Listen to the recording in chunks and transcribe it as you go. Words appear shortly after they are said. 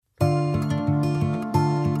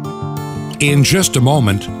In just a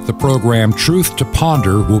moment, the program Truth to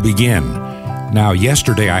Ponder will begin. Now,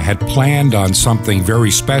 yesterday I had planned on something very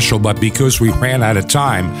special, but because we ran out of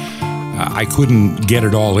time, I couldn't get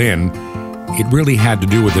it all in. It really had to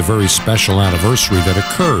do with a very special anniversary that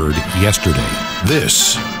occurred yesterday.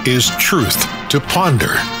 This is Truth to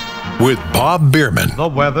Ponder with Bob Bierman. The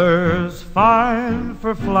weather's fine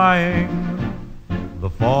for flying. The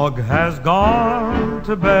fog has gone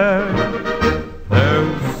to bed.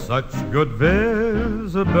 There's such good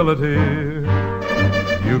visibility.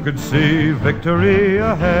 You could see victory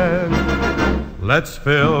ahead. Let's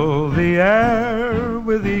fill the air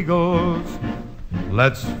with eagles.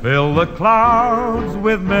 Let's fill the clouds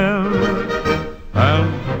with men.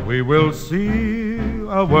 And we will see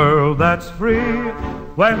a world that's free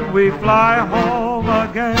when we fly home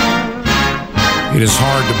again. It is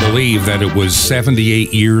hard to believe that it was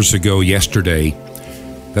 78 years ago yesterday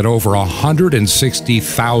that over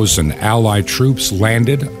 160,000 Allied troops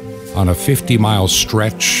landed on a 50-mile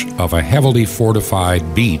stretch of a heavily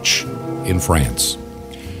fortified beach in France.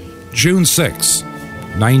 June 6,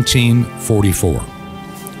 1944.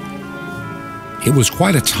 It was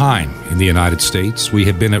quite a time in the United States. We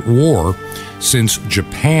had been at war since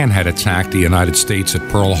Japan had attacked the United States at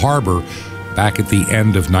Pearl Harbor back at the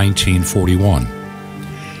end of 1941.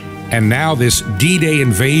 And now this D-Day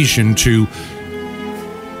invasion to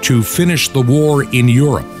finish the war in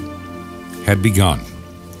Europe had begun.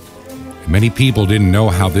 Many people didn't know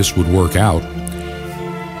how this would work out.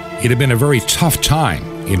 It had been a very tough time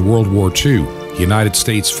in World War II, the United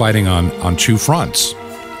States fighting on two fronts,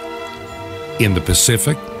 in the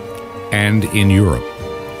Pacific and in Europe.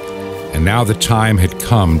 And now the time had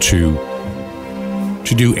come to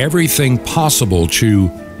do everything possible to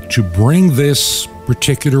bring this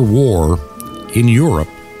particular war in Europe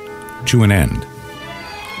to an end.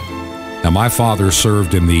 Now, my father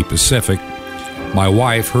served in the Pacific. My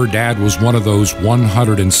wife, her dad was one of those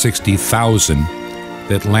 160,000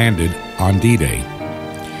 that landed on D-Day.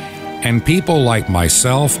 And people like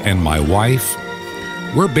myself and my wife,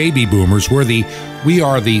 we're baby boomers. We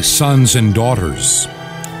are the sons and daughters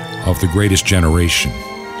of the greatest generation.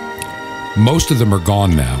 Most of them are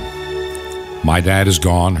gone now. My dad is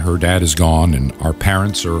gone, her dad is gone, and our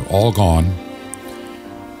parents are all gone.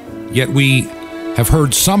 Yet we have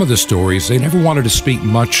heard some of the stories. They never wanted to speak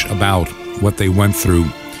much about what they went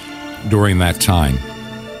through during that time.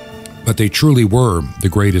 But they truly were the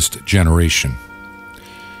greatest generation.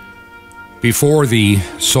 Before the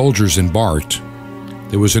soldiers embarked,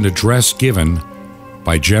 there was an address given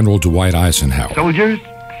by General Dwight Eisenhower. Soldiers,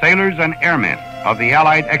 sailors, and airmen of the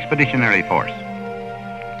Allied Expeditionary Force,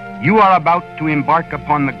 you are about to embark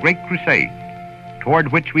upon the great crusade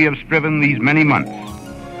toward which we have striven these many months.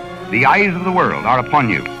 The eyes of the world are upon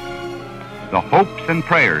you. The hopes and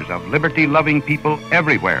prayers of liberty-loving people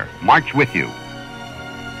everywhere march with you.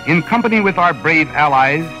 In company with our brave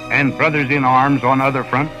allies and brothers in arms on other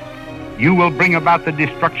fronts, you will bring about the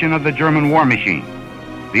destruction of the German war machine,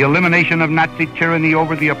 the elimination of Nazi tyranny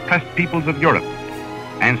over the oppressed peoples of Europe,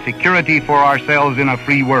 and security for ourselves in a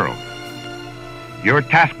free world. Your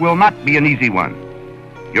task will not be an easy one.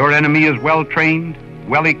 Your enemy is well-trained,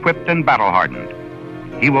 well-equipped, and battle-hardened.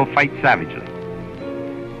 He will fight savagely.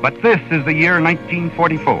 But this is the year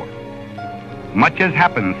 1944. Much has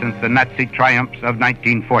happened since the Nazi triumphs of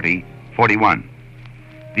 1940-41.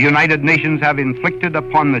 The United Nations have inflicted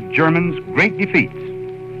upon the Germans great defeats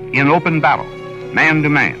in open battle, man to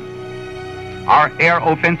man. Our air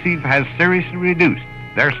offensive has seriously reduced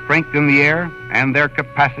their strength in the air and their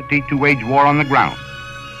capacity to wage war on the ground.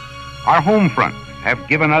 Our home fronts have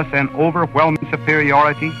given us an overwhelming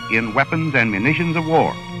superiority in weapons and munitions of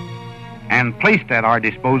war, and placed at our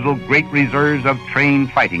disposal great reserves of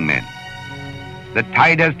trained fighting men. The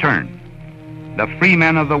tide has turned. The free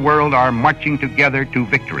men of the world are marching together to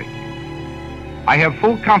victory. I have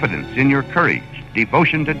full confidence in your courage,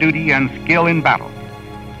 devotion to duty, and skill in battle.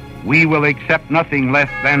 We will accept nothing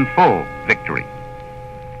less than full victory.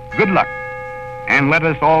 Good luck, and let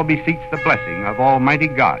us all beseech the blessing of Almighty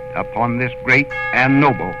God upon this great and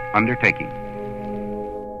noble undertaking.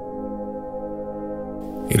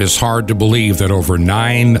 It is hard to believe that over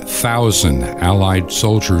 9,000 Allied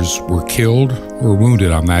soldiers were killed or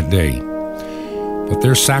wounded on that day. But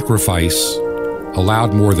their sacrifice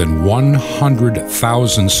allowed more than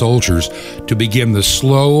 100,000 soldiers to begin the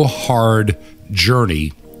slow, hard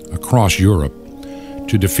journey across Europe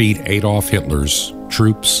to defeat Adolf Hitler's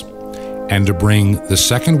troops and to bring the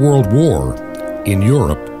Second World War in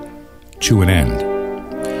Europe to an end.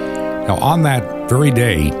 Now, on that very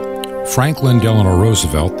day, Franklin Delano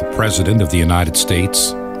Roosevelt, the President of the United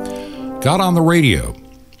States, got on the radio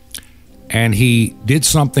And he did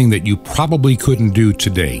something that you probably couldn't do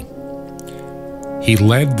today. He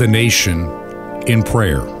led the nation in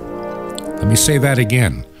prayer. Let me say that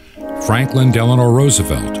again. Franklin Delano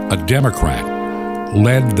Roosevelt, a Democrat,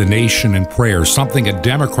 led the nation in prayer, something a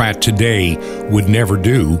Democrat today would never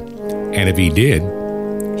do. And if he did,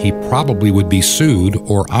 he probably would be sued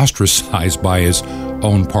or ostracized by his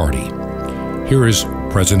own party. Here is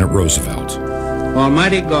President Roosevelt.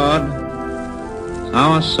 Almighty God,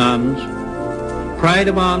 our sons, pride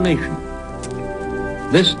of our nation,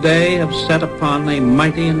 this day have set upon a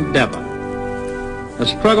mighty endeavor, a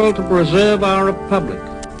struggle to preserve our republic,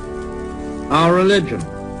 our religion,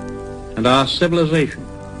 and our civilization,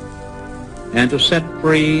 and to set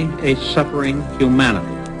free a suffering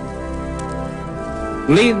humanity.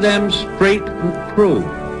 Lead them straight and true.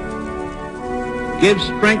 Give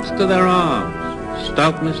strength to their arms,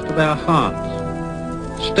 stoutness to their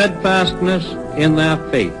hearts, steadfastness in their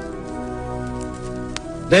faith.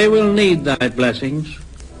 They will need thy blessings.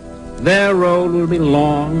 Their road will be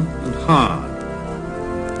long and hard.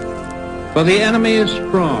 For the enemy is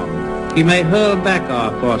strong. He may hurl back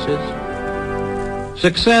our forces.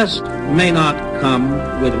 Success may not come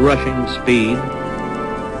with rushing speed,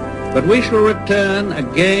 but we shall return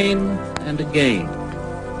again and again.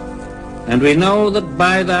 And we know that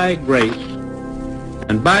by thy grace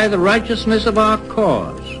and by the righteousness of our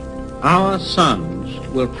cause, our sons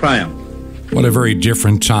will triumph. What a very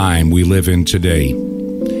different time we live in today.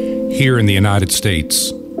 Here in the United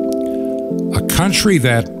States, a country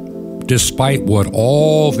that, despite what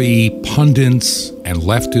all the pundits and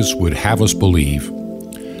leftists would have us believe,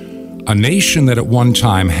 a nation that at one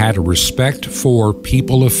time had a respect for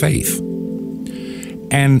people of faith.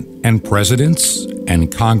 And presidents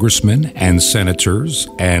and congressmen and senators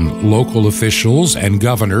and local officials and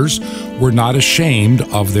governors were not ashamed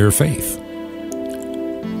of their faith.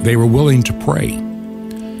 They were willing to pray.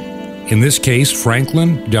 In this case,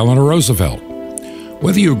 Franklin Delano Roosevelt.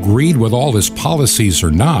 Whether you agreed with all his policies or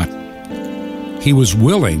not, he was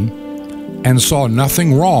willing and saw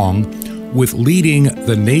nothing wrong with leading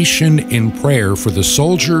the nation in prayer for the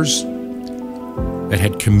soldiers that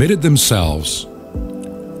had committed themselves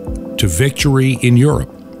to victory in Europe.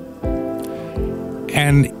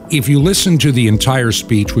 And if you listen to the entire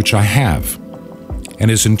speech, which I have, and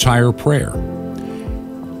his entire prayer,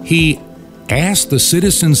 he asked the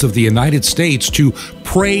citizens of the United States to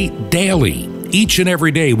pray daily, each and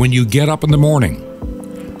every day when you get up in the morning,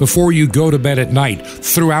 before you go to bed at night,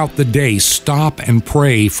 throughout the day. Stop and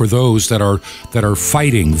pray for those that are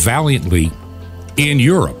fighting valiantly in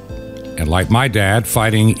Europe, and like my dad,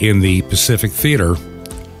 fighting in the Pacific Theater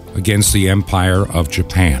against the Empire of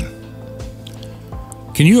Japan.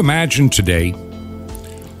 Can you imagine today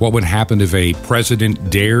what would happen if a president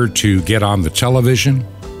dared to get on the television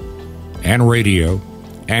and radio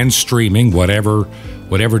and streaming, whatever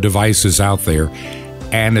device is out there,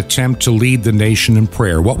 and attempt to lead the nation in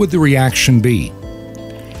prayer? What would the reaction be?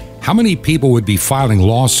 How many people would be filing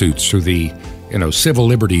lawsuits through the, civil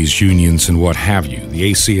liberties unions and what have you,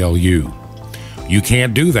 the ACLU? You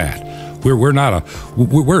can't do that.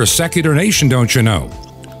 We're a secular nation, don't you know?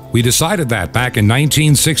 We decided that back in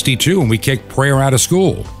 1962 when we kicked prayer out of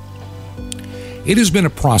school. It has been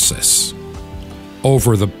a process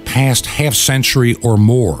over the past half century or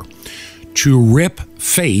more to rip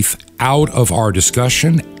faith out of our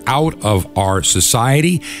discussion, out of our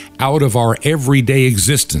society, out of our everyday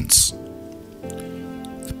existence.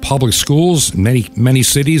 The public schools in many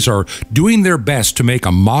cities are doing their best to make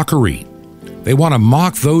a mockery. They want to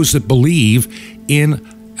mock those that believe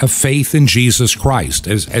in a faith in Jesus Christ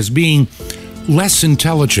as being less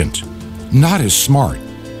intelligent, not as smart.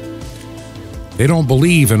 They don't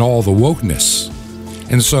believe in all the wokeness.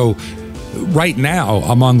 And so right now,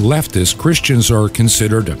 among leftists, Christians are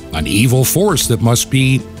considered an evil force that must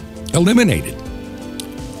be eliminated.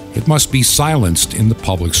 It must be silenced in the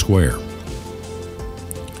public square.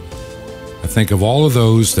 I think of all of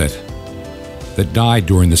those that died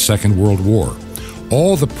during the Second World War,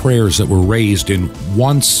 all the prayers that were raised in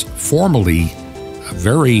once formerly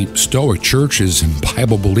very stoic churches and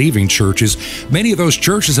Bible-believing churches. Many of those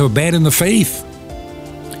churches have abandoned the faith.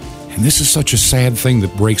 And this is such a sad thing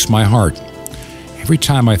that breaks my heart. Every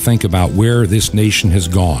time I think about where this nation has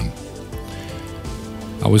gone.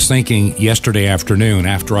 I was thinking yesterday afternoon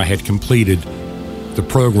after I had completed the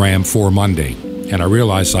program for Monday, and I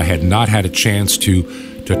realized I had not had a chance to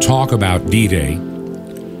talk about D-Day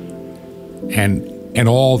and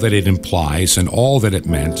all that it implies and all that it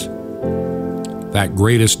meant, that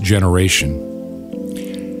greatest generation.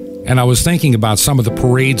 And I was thinking about some of the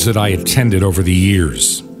parades that I attended over the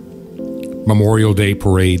years. Memorial Day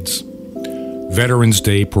parades, Veterans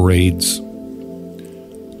Day parades.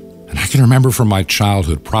 And I can remember from my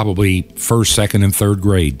childhood, probably first, second, and third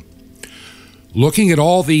grade, looking at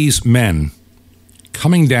all these men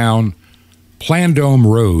coming down Plandome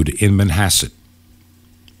Road in Manhasset.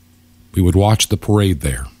 We would watch the parade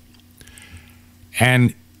there.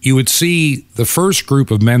 And you would see the first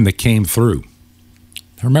group of men that came through.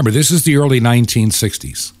 Remember, this is the early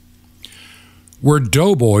 1960s. Were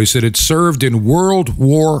doughboys that had served in World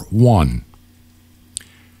War I.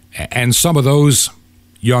 And some of those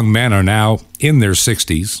young men are now in their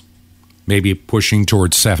 60s, maybe pushing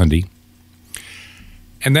towards 70.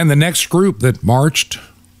 And then the next group that marched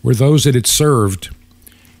were those that had served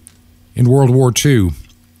in World War II.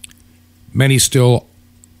 Many still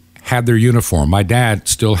had their uniform. My dad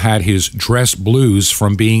still had his dress blues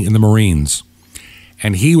from being in the Marines.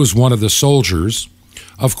 And he was one of the soldiers.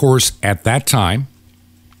 Of course, at that time,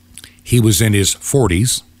 he was in his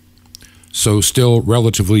 40s, so still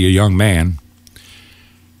relatively a young man.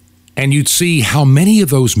 And you'd see how many of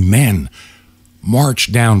those men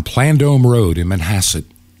marched down Plandome Road in Manhasset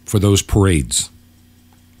for those parades.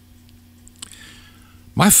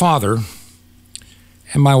 My father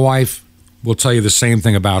and my wife will tell you the same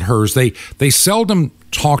thing about hers. They seldom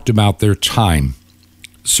talked about their time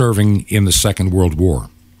serving in the Second World War.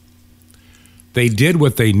 They did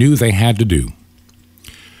what they knew they had to do.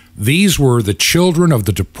 These were the children of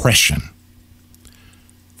the Depression.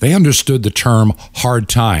 They understood the term hard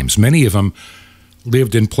times. Many of them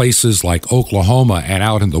lived in places like Oklahoma and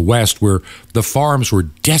out in the West where the farms were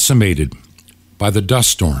decimated by the dust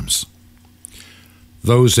storms.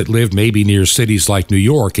 Those that lived maybe near cities like New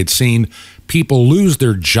York had seen people lose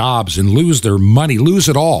their jobs and lose their money, lose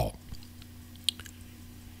it all.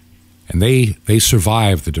 And they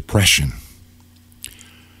survived the Depression.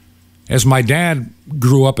 As my dad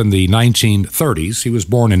grew up in the 1930s, he was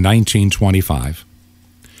born in 1925.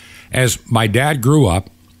 As my dad grew up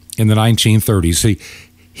in the 1930s,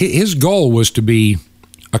 his goal was to be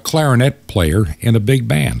a clarinet player in a big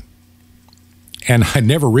band. And I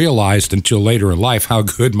never realized until later in life how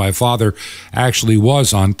good my father actually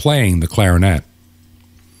was on playing the clarinet.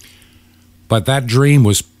 But that dream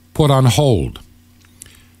was put on hold.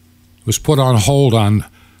 It was put on hold on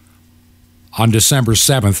December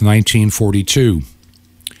 7th, 1942.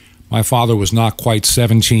 My father was not quite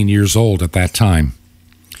 17 years old at that time.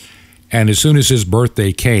 And as soon as his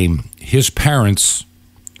birthday came, his parents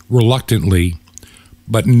reluctantly,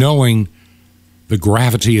 but knowing the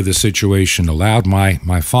gravity of the situation, allowed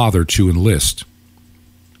my father to enlist.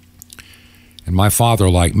 And my father,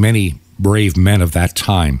 like many brave men of that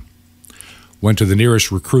time, went to the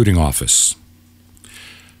nearest recruiting office.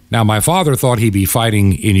 Now, my father thought he'd be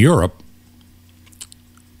fighting in Europe,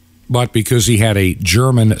 but because he had a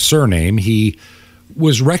German surname, he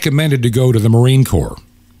was recommended to go to the Marine Corps.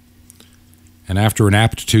 And after an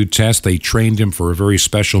aptitude test, they trained him for a very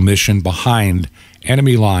special mission behind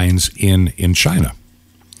enemy lines in China.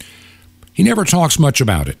 He never talks much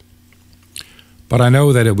about it. But I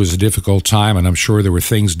know that it was a difficult time, and I'm sure there were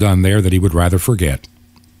things done there that he would rather forget.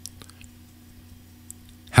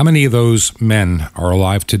 How many of those men are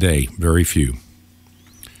alive today? Very few.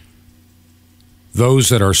 Those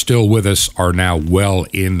that are still with us are now well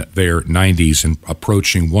in their 90s and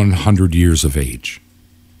approaching 100 years of age.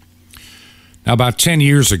 Now, about 10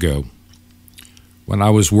 years ago, when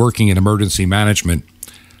I was working in emergency management,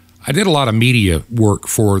 I did a lot of media work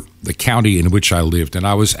for the county in which I lived, and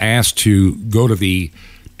I was asked to go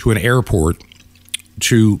to an airport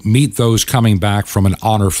to meet those coming back from an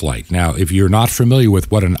honor flight. Now, if you're not familiar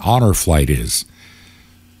with what an honor flight is,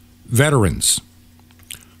 veterans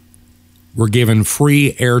were given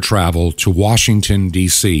free air travel to Washington,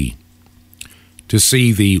 D.C. to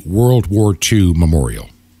see the World War II memorial.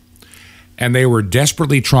 And they were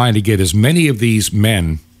desperately trying to get as many of these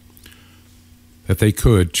men that they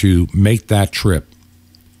could to make that trip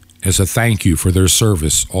as a thank you for their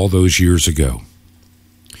service all those years ago.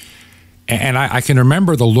 And I can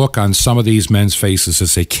remember the look on some of these men's faces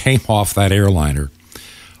as they came off that airliner.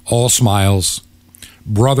 All smiles,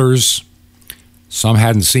 brothers. Some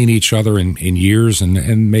hadn't seen each other in years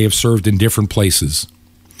and may have served in different places.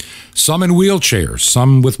 Some in wheelchairs,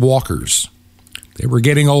 some with walkers. They were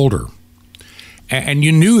getting older. And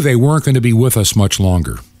you knew they weren't going to be with us much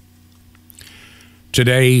longer.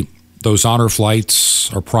 Today, those honor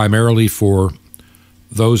flights are primarily for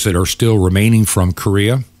those that are still remaining from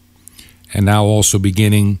Korea, and now also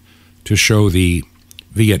beginning to show the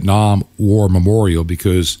Vietnam War Memorial,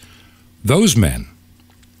 because those men,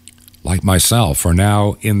 like myself, are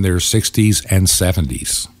now in their 60s and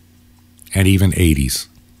 70s, and even 80s.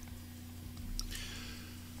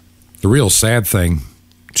 The real sad thing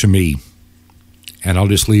to me, and I'll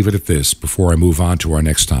just leave it at this before I move on to our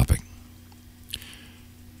next topic.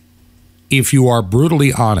 If you are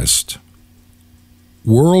brutally honest,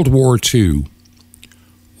 World War II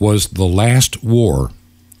was the last war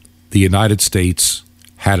the United States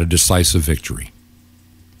had a decisive victory.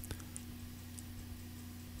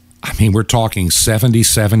 I mean, we're talking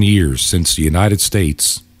 77 years since the United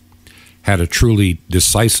States had a truly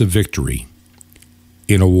decisive victory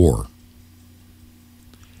in a war.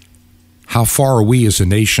 How far we as a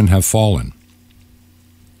nation have fallen,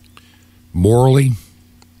 morally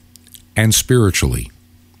and spiritually,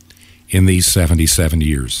 in these 77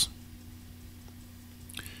 years.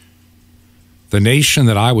 The nation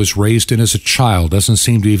that I was raised in as a child doesn't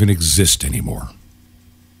seem to even exist anymore.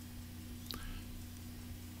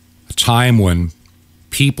 A time when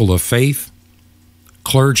people of faith,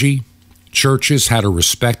 clergy, churches had a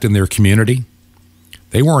respect in their community.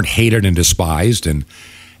 They weren't hated and despised and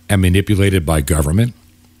manipulated by government.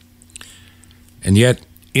 And yet,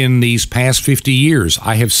 in these past 50 years,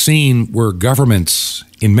 I have seen where governments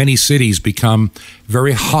in many cities become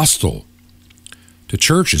very hostile to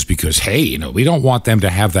churches because, hey, we don't want them to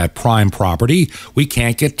have that prime property. We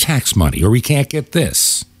can't get tax money, or we can't get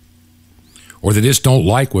this. Or they just don't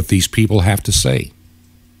like what these people have to say.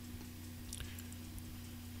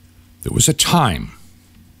 There was a time,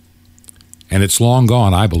 and it's long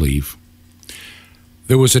gone, I believe.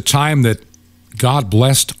 There was a time that God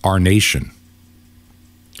blessed our nation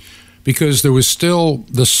because there was still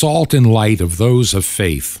the salt and light of those of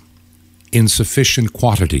faith in sufficient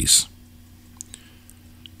quantities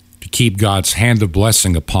to keep God's hand of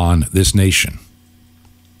blessing upon this nation.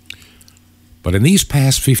 But in these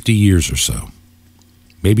past 50 years or so,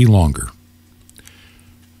 maybe longer,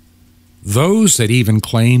 those that even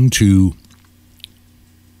claim to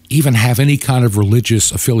even have any kind of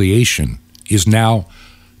religious affiliation is now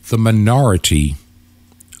the minority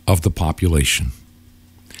of the population.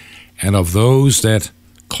 And of those that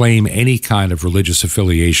claim any kind of religious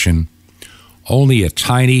affiliation, only a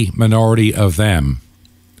tiny minority of them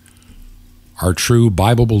are true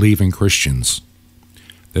Bible-believing Christians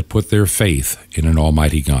that put their faith in an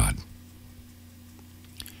almighty God.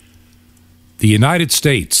 The United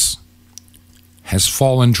States has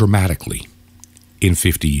fallen dramatically in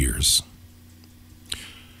 50 years.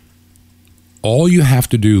 All you have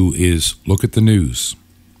to do is look at the news.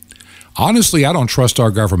 Honestly, I don't trust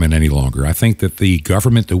our government any longer. I think that the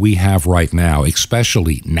government that we have right now,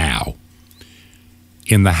 especially now,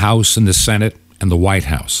 in the House and the Senate and the White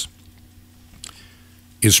House,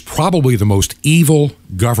 is probably the most evil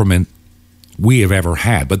government we have ever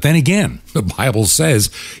had. But then again, the Bible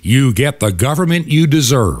says you get the government you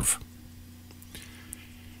deserve.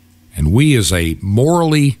 And we as a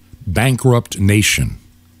morally bankrupt nation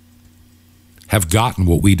have gotten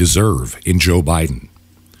what we deserve in Joe Biden,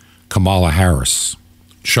 Kamala Harris,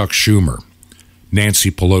 Chuck Schumer, Nancy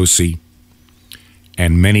Pelosi,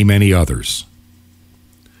 and many, many others.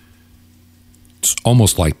 It's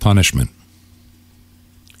almost like punishment.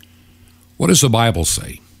 What does the Bible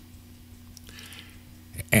say?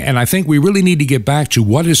 And I think we really need to get back to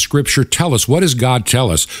what does Scripture tell us? What does God tell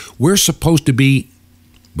us? We're supposed to be,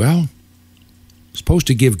 supposed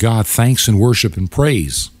to give God thanks and worship and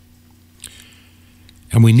praise.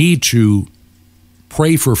 And we need to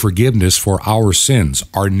pray for forgiveness for our sins,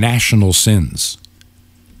 our national sins.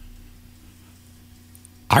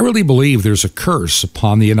 I really believe there's a curse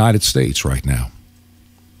upon the United States right now.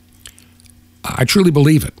 I truly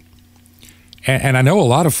believe it. And I know a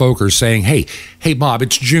lot of folk are saying, hey, Bob,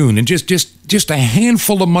 it's June, and just a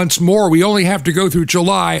handful of months more. We only have to go through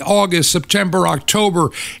July, August, September, October,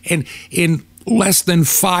 and in less than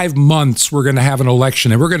 5 months, we're going to have an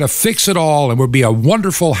election, and we're going to fix it all, and we'll be a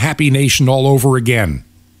wonderful, happy nation all over again.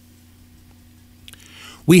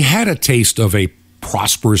 We had a taste of a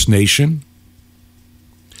prosperous nation,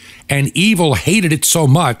 and evil hated it so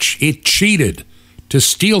much, it cheated to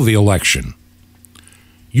steal the election.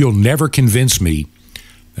 You'll never convince me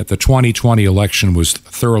that the 2020 election was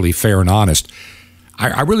thoroughly fair and honest.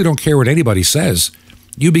 I really don't care what anybody says.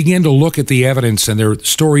 You begin to look at the evidence, and there are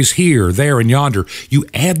stories here, there, and yonder. You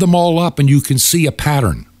add them all up, and you can see a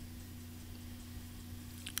pattern.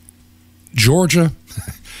 Georgia,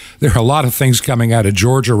 there are a lot of things coming out of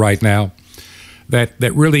Georgia right now that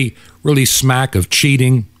really, really smack of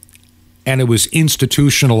cheating. And it was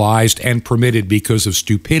institutionalized and permitted because of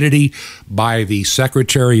stupidity by the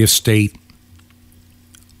Secretary of State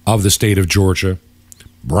of the state of Georgia,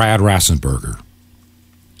 Brad Raffensperger.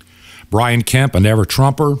 Brian Kemp, a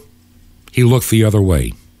never-Trumper, he looked the other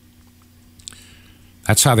way.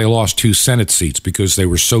 That's how they lost 2 Senate seats, because they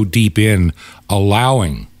were so deep in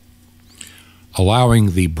allowing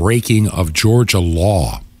the breaking of Georgia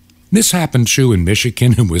law. This happened too in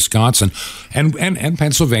Michigan and Wisconsin and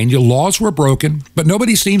Pennsylvania. Laws were broken, but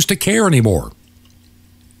nobody seems to care anymore.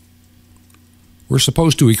 We're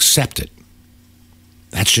supposed to accept it.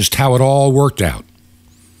 That's just how it all worked out.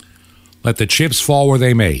 Let the chips fall where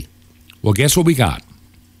they may. Well, guess what we got?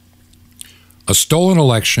 A stolen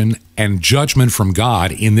election and judgment from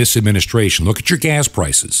God in this administration. Look at your gas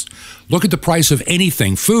prices. Look at the price of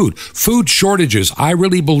anything. Food shortages, I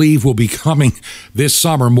really believe, will be coming this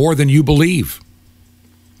summer more than you believe.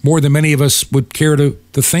 More than many of us would care to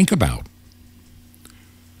think about.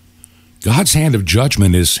 God's hand of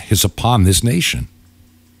judgment is upon this nation,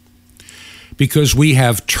 because we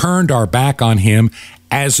have turned our back on him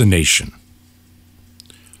as a nation.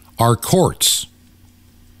 Our courts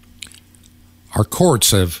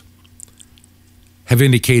have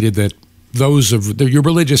indicated that those of your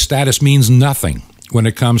religious status means nothing when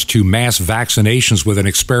it comes to mass vaccinations with an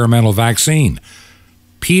experimental vaccine.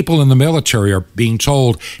 People in the military are being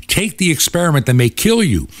told, take the experiment that may kill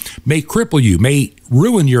you, may cripple you, may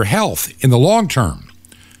ruin your health in the long term,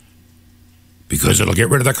 because it'll get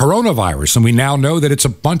rid of the coronavirus. And we now know that it's a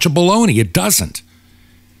bunch of baloney. It doesn't.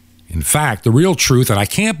 In fact, the real truth, and I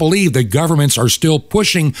can't believe that governments are still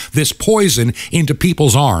pushing this poison into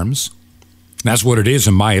people's arms. That's what it is,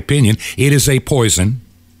 in my opinion. It is a poison.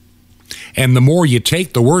 And the more you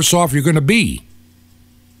take, the worse off you're going to be.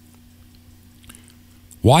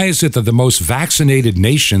 Why is it that the most vaccinated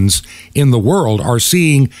nations in the world are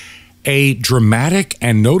seeing a dramatic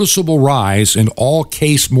and noticeable rise in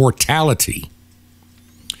all-case mortality?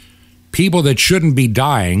 People that shouldn't be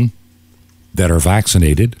dying, that are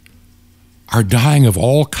vaccinated, are dying of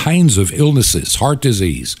all kinds of illnesses, heart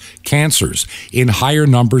disease, cancers, in higher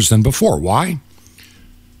numbers than before. Why?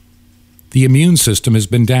 The immune system has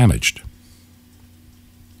been damaged.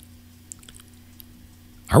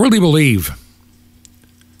 I really believe,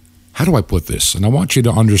 how do I put this? And I want you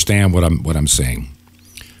to understand what I'm saying.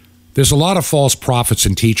 There's a lot of false prophets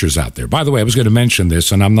and teachers out there. By the way, I was going to mention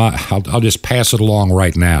this, and I'll just pass it along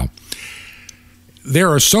right now. There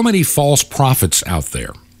are so many false prophets out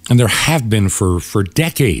there, and there have been for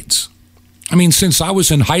decades. I mean, since I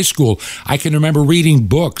was in high school, I can remember reading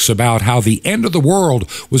books about how the end of the world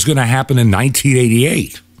was going to happen in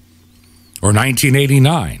 1988 or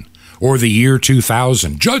 1989 or the year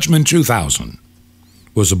 2000. Judgment 2000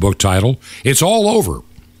 was a book title. It's all over.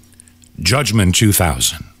 Judgment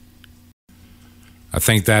 2000. I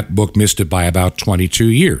think that book missed it by about 22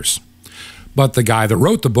 years. But the guy that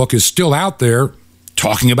wrote the book is still out there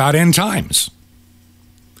talking about end times.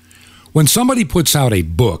 When somebody puts out a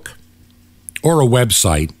book or a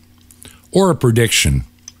website or a prediction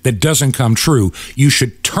that doesn't come true, you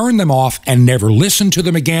should turn them off and never listen to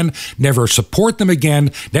them again, never support them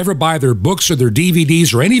again, never buy their books or their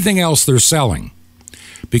DVDs or anything else they're selling,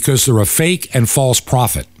 because they're a fake and false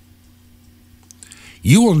prophet.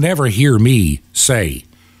 You will never hear me say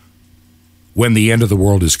when the end of the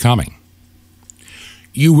world is coming.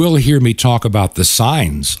 You will hear me talk about the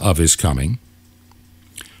signs of his coming.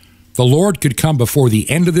 The Lord could come before the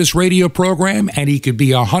end of this radio program, and he could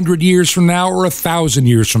be 100 years from now or 1,000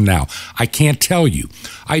 years from now. I can't tell you.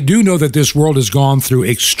 I do know that this world has gone through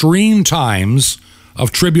extreme times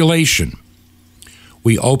of tribulation.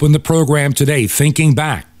 We opened the program today thinking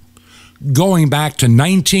back, going back to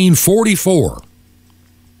 1944,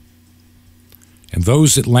 and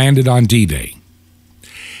those that landed on D-Day.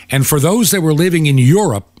 And for those that were living in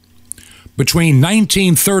Europe between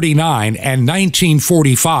 1939 and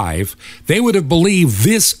 1945, they would have believed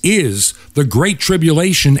this is the Great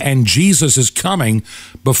Tribulation and Jesus is coming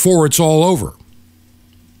before it's all over.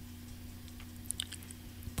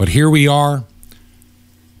 But here we are,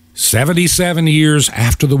 77 years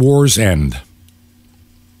after the war's end.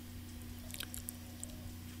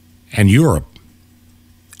 And Europe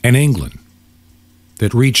and England,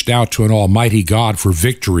 that reached out to an almighty God for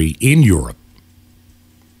victory in Europe,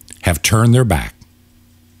 have turned their back.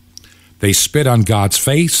 They spit on God's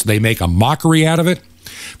face. They make a mockery out of it.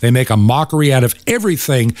 They make a mockery out of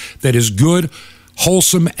everything that is good,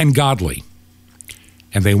 wholesome, and godly.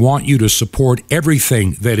 And they want you to support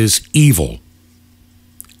everything that is evil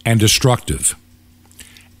and destructive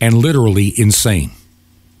and literally insane.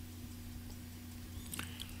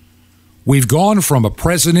 We've gone from a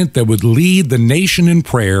president that would lead the nation in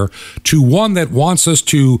prayer to one that wants us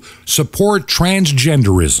to support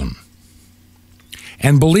transgenderism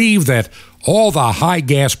and believe that all the high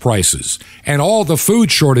gas prices and all the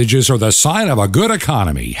food shortages are the sign of a good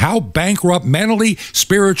economy. How bankrupt mentally,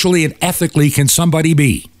 spiritually, and ethically can somebody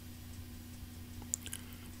be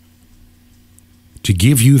to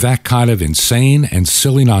give you that kind of insane and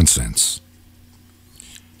silly nonsense?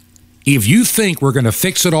 If you think we're going to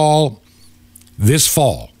fix it all this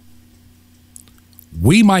fall,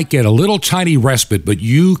 we might get a little tiny respite, but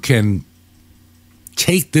you can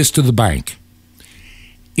take this to the bank.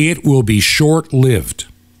 It will be short-lived.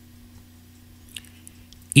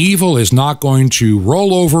 Evil is not going to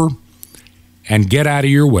roll over and get out of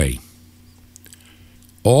your way.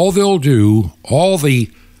 All they'll do, all the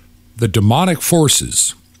demonic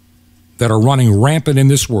forces that are running rampant in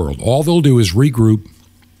this world, all they'll do is regroup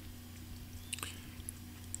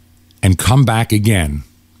and come back again,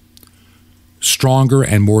 stronger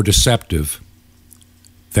and more deceptive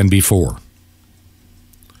than before.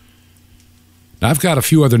 Now, I've got a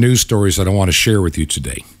few other news stories that I want to share with you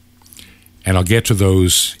today, and I'll get to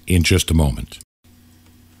those in just a moment.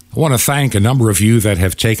 I want to thank a number of you that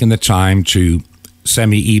have taken the time to send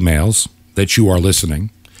me emails that you are listening,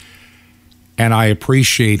 and I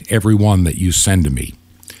appreciate every one that you send to me.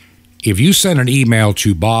 If you send an email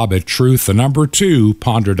to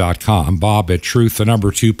bob@truth2ponder.com,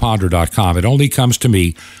 bob@truth2ponder.com, it only comes to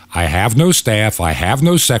me. I have no staff. I have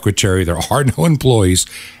no secretary. There are no employees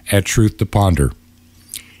at Truth to Ponder.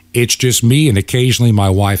 It's just me and occasionally my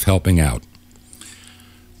wife helping out.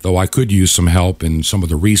 Though I could use some help in some of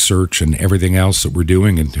the research and everything else that we're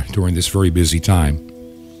doing during this very busy time.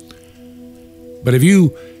 But if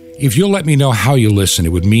you'll let me know how you listen,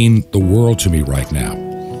 it would mean the world to me right now.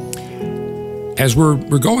 As we're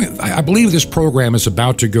going, I believe this program is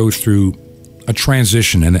about to go through a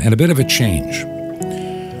transition and a bit of a change.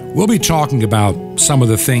 We'll be talking about some of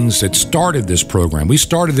the things that started this program. We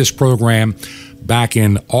started this program back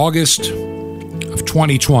in August of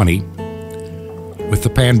 2020 with the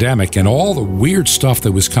pandemic and all the weird stuff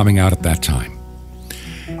that was coming out at that time.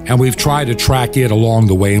 And we've tried to track it along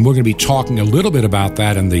the way, and we're going to be talking a little bit about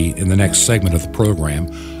that in the next segment of the program,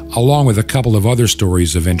 along with a couple of other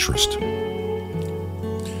stories of interest.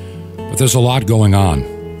 But there's a lot going on.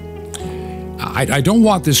 I don't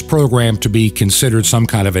want this program to be considered some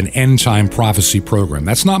kind of an end-time prophecy program.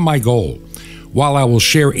 That's not my goal. While I will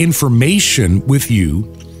share information with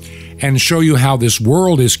you and show you how this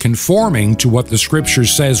world is conforming to what the Scripture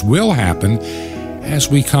says will happen as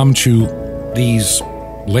we come to these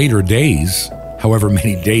later days, however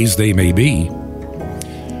many days they may be,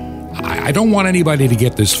 I don't want anybody to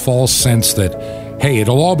get this false sense that, hey,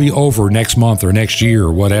 it'll all be over next month or next year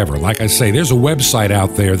or whatever. Like I say, there's a website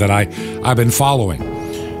out there that I've been following.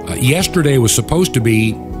 Yesterday was supposed to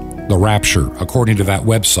be the rapture, according to that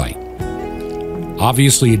website.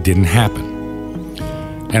 Obviously, it didn't happen.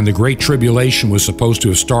 And the Great Tribulation was supposed to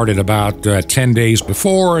have started about 10 days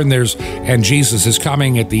before, and Jesus is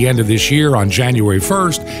coming at the end of this year on January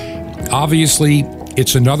 1st. Obviously,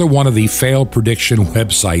 it's another one of the failed prediction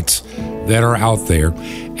websites that are out there,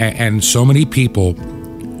 and so many people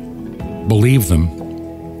believe them.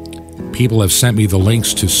 People have sent me the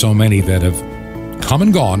links to so many that have come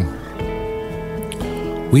and gone.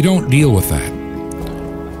 We don't deal with that.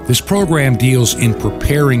 This program deals in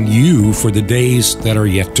preparing you for the days that are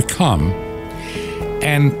yet to come,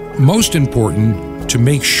 and most important, to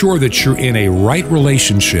make sure that you're in a right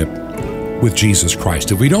relationship with Jesus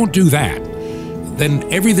Christ. If we don't do that, then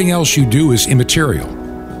everything else you do is immaterial.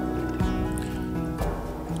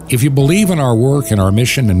 If you believe in our work and our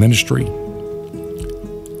mission and ministry,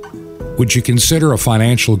 would you consider a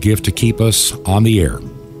financial gift to keep us on the air?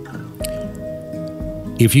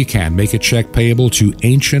 If you can, make a check payable to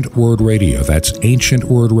Ancient Word Radio. That's Ancient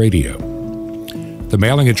Word Radio. The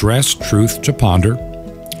mailing address, Truth to Ponder,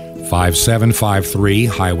 5753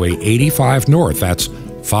 Highway 85 North. That's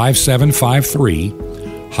 5753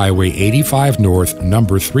 Highway 85 North,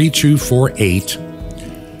 number 3248.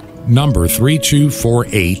 Number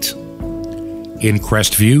 3248 in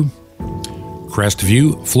Crestview,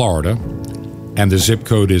 Florida, and the zip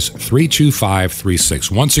code is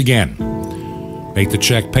 32536. Once again, make the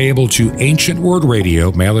check payable to Ancient Word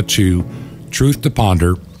Radio. Mail it to Truth to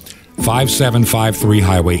Ponder, 5753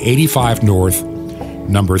 Highway 85 North,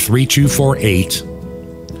 number 3248.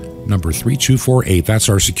 Number 3248, that's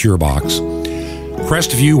our secure box.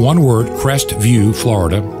 Crestview, one word, Crestview,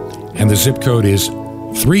 Florida, and the zip code is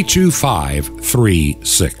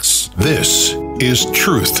 32536. This is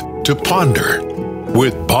Truth to Ponder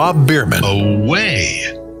with Bob Bierman. Away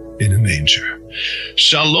in a manger.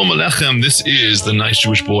 Shalom Aleichem. This is the nice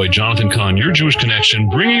Jewish boy, Jonathan Cahn, your Jewish connection,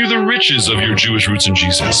 bringing you the riches of your Jewish roots in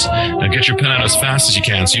Jesus. Now get your pen out as fast as you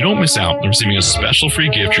can so you don't miss out on receiving a special free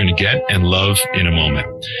gift you're going to get and love in a moment.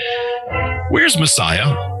 Where's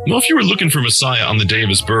Messiah? Well, if you were looking for Messiah on the day of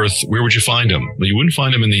his birth, where would you find him? Well, you wouldn't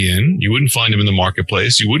find him in the inn. You wouldn't find him in the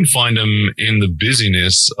marketplace. You wouldn't find him in the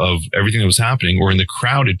busyness of everything that was happening or in the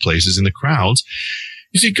crowded places, in the crowds.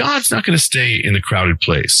 You see, God's not going to stay in the crowded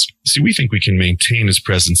place. See, we think we can maintain his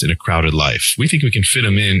presence in a crowded life. We think we can fit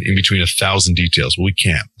him in between 1,000 details. Well, we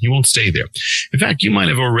can't. He won't stay there. In fact, you might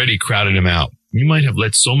have already crowded him out. You might have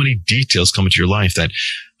let so many details come into your life that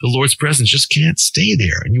the Lord's presence just can't stay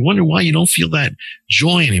there. And you wonder why you don't feel that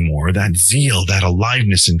joy anymore, that zeal, that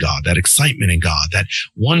aliveness in God, that excitement in God, that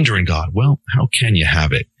wonder in God. Well, how can you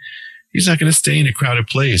have it? He's not going to stay in a crowded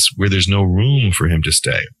place where there's no room for him to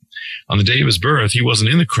stay. On the day of his birth, he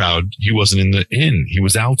wasn't in the crowd. He wasn't in the inn. He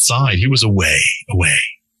was outside. He was away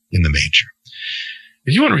in the manger.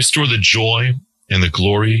 If you want to restore the joy and the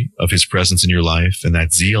glory of his presence in your life and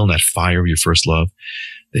that zeal and that fire of your first love,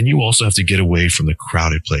 then you also have to get away from the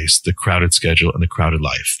crowded place, the crowded schedule, and the crowded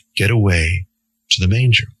life. Get away to the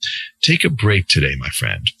manger. Take a break today, my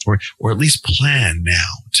friend, or at least plan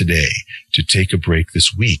now today to take a break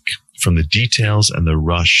this week from the details and the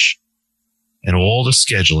rush and all the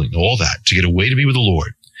scheduling, all that, to get away to be with the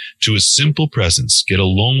Lord, to his simple presence, get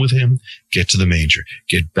alone with him, get to the manger,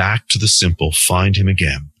 get back to the simple, find him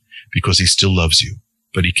again, because he still loves you,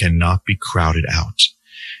 but he cannot be crowded out.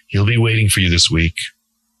 He'll be waiting for you this week,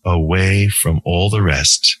 away from all the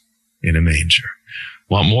rest, in a manger.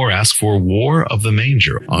 Want more? Ask for War of the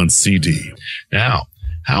Manger on CD. Now,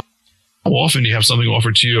 how often do you have something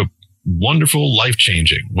offered to you wonderful,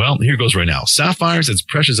 life-changing? Well, here goes right now. Sapphire's as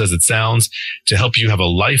precious as it sounds, to help you have a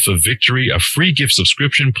life of victory, a free gift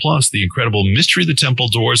subscription, plus the incredible Mystery of the Temple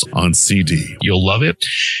Doors on CD. You'll love it.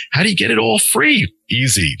 How do you get it all free?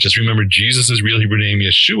 Easy. Just remember Jesus' real Hebrew name,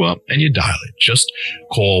 Yeshua, and you dial it. Just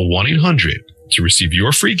call 1-800 to receive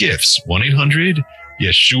your free gifts.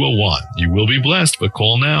 1-800-YESHUA-1. You will be blessed, but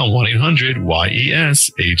call now.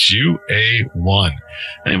 1-800-YESHUA-1.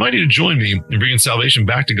 I invite you to join me in bringing salvation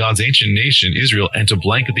back to God's ancient nation, Israel, and to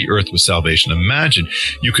blanket the earth with salvation. Imagine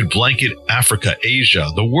you could blanket Africa, Asia,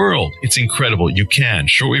 the world. It's incredible. You can.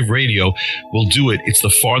 Shortwave radio will do it. It's the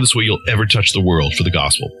farthest way you'll ever touch the world for the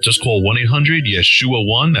gospel. Just call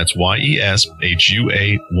 1-800-YESHUA-1. That's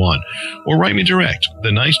YESHUA-1. Or write me direct.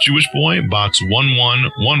 The Nice Jewish Boy, Box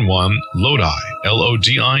 1111, Lodi,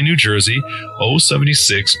 Lodi, New Jersey,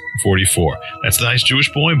 07644. That's the Nice Jewish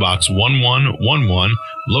Boy, Box 1111,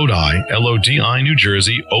 Lodi, Lodi, New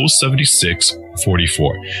Jersey,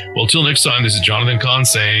 07644. Well, till next time, this is Jonathan Cahn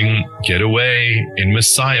saying, get away in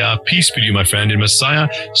Messiah. Peace be to you, my friend. In Messiah,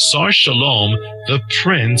 Sar Shalom, the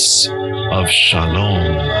Prince of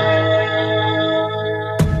Shalom.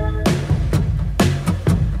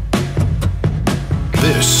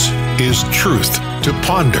 This is Truth to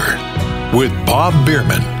Ponder with Bob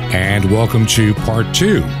Bierman. And welcome to part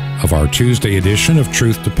 2 of our Tuesday edition of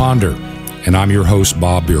Truth to Ponder. And I'm your host,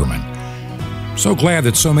 Bob Bierman. So glad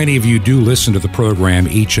that so many of you do listen to the program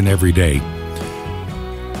each and every day.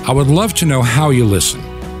 I would love to know how you listen.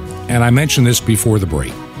 And I mentioned this before the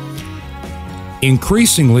break.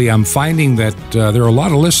 Increasingly, I'm finding that there are a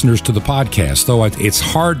lot of listeners to the podcast, though it's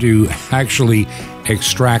hard to actually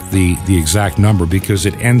extract the exact number because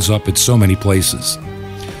it ends up at so many places.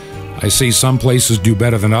 I see some places do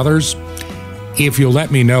better than others. If you'll let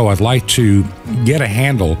me know, I'd like to get a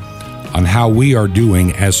handle on how we are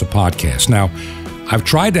doing as a podcast. Now, I've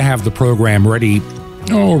tried to have the program ready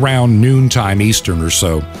around noontime Eastern or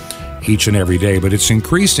so each and every day, but it's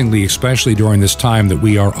increasingly, especially during this time that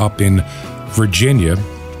we are up in Virginia,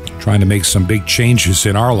 trying to make some big changes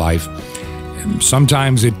in our life. And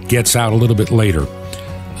sometimes it gets out a little bit later.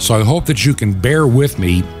 So I hope that you can bear with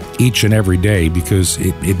me each and every day, because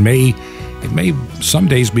it may some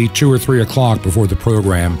days be 2 or 3 o'clock before the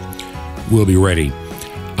program will be ready.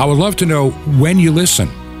 I would love to know when you listen.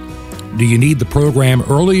 Do you need the program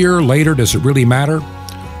earlier, later? Does it really matter?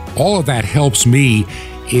 All of that helps me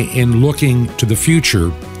in looking to the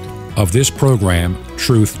future of this program,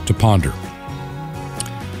 Truth to Ponder.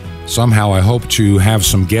 Somehow I hope to have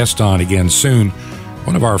some guests on again soon.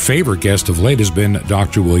 One of our favorite guests of late has been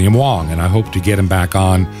Dr. William Wong, and I hope to get him back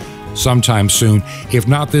on sometime soon. If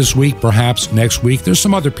not this week, perhaps next week. There's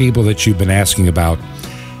some other people that you've been asking about,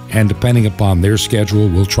 and depending upon their schedule,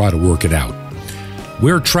 we'll try to work it out.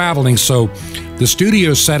 We're traveling, so the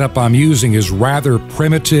studio setup I'm using is rather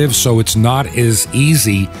primitive, so it's not as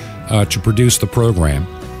easy to produce the program.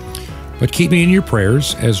 But keep me in your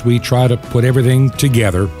prayers as we try to put everything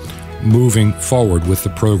together moving forward with the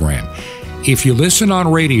program. If you listen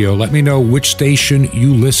on radio, let me know which station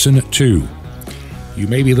you listen to. You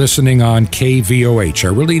may be listening on KVOH. I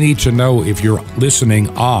really need to know if you're listening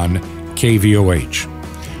on KVOH,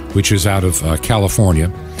 which is out of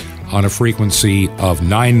California, on a frequency of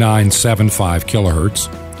 9975 kilohertz.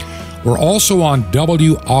 We're also on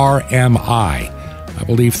WRMI, I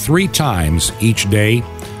believe 3 times each day,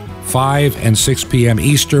 5 and 6 p.m.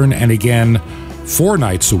 Eastern, and again 4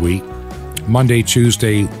 nights a week, Monday,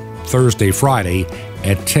 Tuesday, Thursday, Friday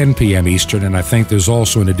at 10 p.m. Eastern, and I think there's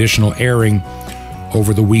also an additional airing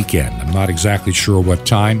over the weekend. I'm not exactly sure what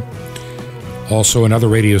time. Also, another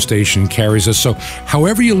radio station carries us. So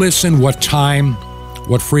however you listen, what time,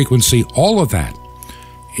 what frequency, all of that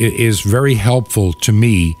is very helpful to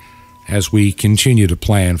me as we continue to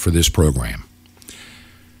plan for this program.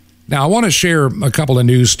 Now, I want to share a couple of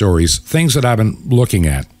news stories, things that I've been looking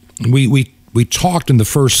at. We talked in the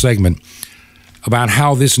first segment about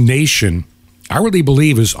how this nation, I really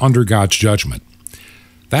believe, is under God's judgment.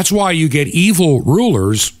 That's why you get evil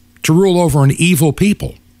rulers to rule over an evil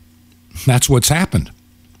people. That's what's happened.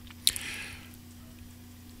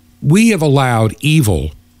 We have allowed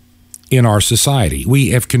evil in our society. We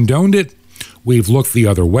have condoned it. We've looked the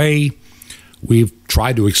other way. We've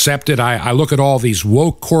tried to accept it. I look at all these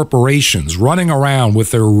woke corporations running around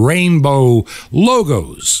with their rainbow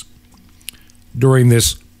logos during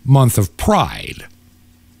this month of Pride.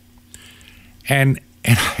 And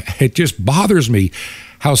it just bothers me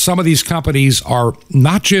how some of these companies are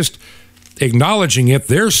not just acknowledging it,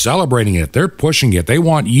 they're celebrating it, they're pushing it. They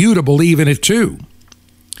want you to believe in it too.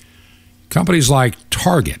 Companies like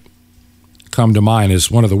Target come to mind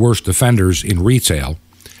as one of the worst offenders in retail.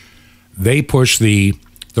 They push the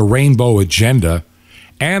rainbow agenda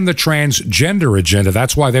and the transgender agenda.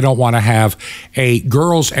 That's why they don't want to have a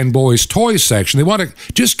girls and boys toys section. They want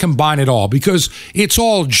to just combine it all because it's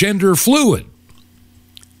all gender fluid.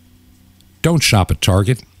 Don't shop at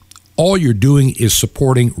Target. All you're doing is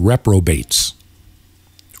supporting reprobates.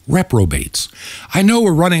 Reprobates. I know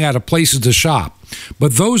we're running out of places to shop,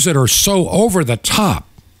 but those that are so over the top,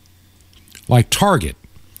 like Target,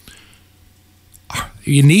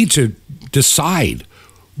 you need to decide,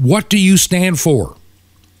 what do you stand for?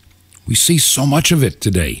 We see so much of it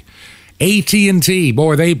today. AT&T,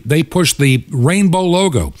 boy, they push the rainbow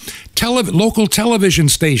logo. Local television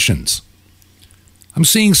stations, I'm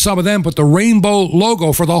seeing some of them put the rainbow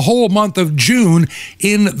logo for the whole month of June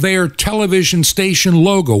in their television station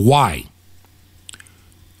logo. Why?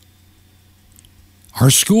 Our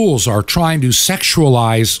schools are trying to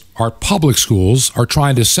sexualize, our public schools are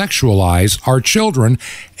trying to sexualize our children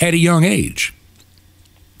at a young age.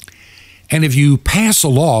 And if you pass a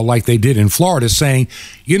law like they did in Florida saying,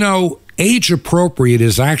 age appropriate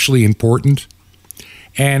is actually important,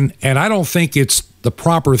 and I don't think it's the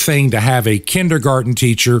proper thing to have a kindergarten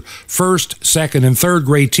teacher, first, second, and third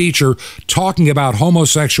grade teacher talking about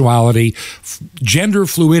homosexuality, gender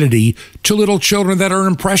fluidity to little children that are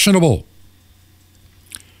impressionable.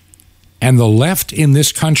 And the left in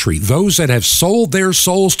this country, those that have sold their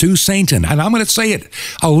souls to Satan, and I'm going to say it,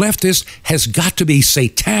 a leftist has got to be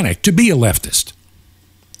satanic to be a leftist.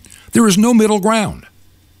 There is no middle ground.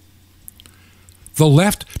 The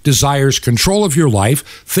left desires control of your life,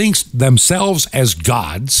 thinks themselves as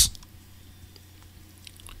gods,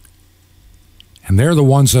 and they're the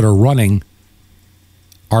ones that are running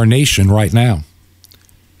our nation right now.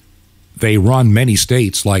 They run many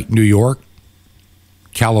states like New York,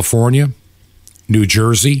 California, New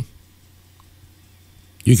Jersey.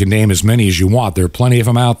 You can name as many as you want. There are plenty of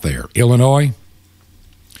them out there. Illinois.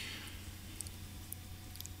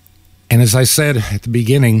 And as I said at the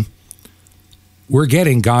beginning, we're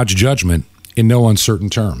getting God's judgment in no uncertain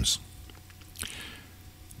terms.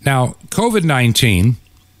 Now, COVID-19,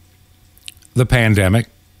 the pandemic,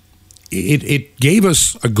 it gave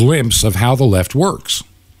us a glimpse of how the left works.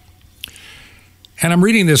 And I'm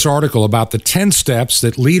reading this article about the 10 steps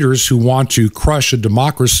that leaders who want to crush a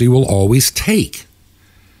democracy will always take.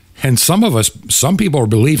 And some people are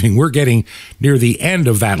believing we're getting near the end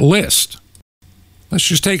of that list. Let's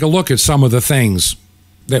just take a look at some of the things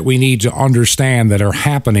that we need to understand that are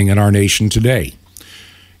happening in our nation today.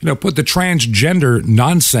 Put the transgender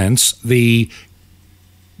nonsense, the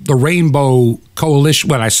rainbow coalition.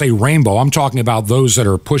 When I say rainbow, I'm talking about those that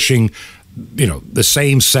are pushing, the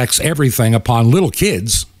same sex everything upon little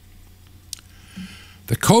kids.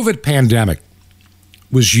 The COVID pandemic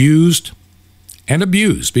was used and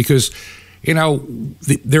abused because,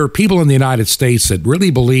 there are people in the United States that really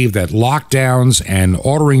believe that lockdowns and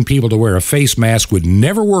ordering people to wear a face mask would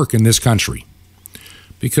never work in this country.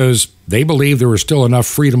 because they believed there were still enough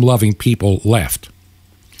freedom-loving people left.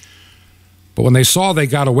 But when they saw they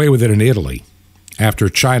got away with it in Italy, after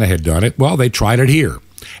China had done it, well, they tried it here,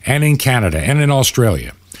 and in Canada, and in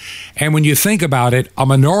Australia. And when you think about it, a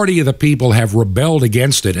minority of the people have rebelled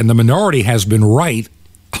against it, and the minority has been right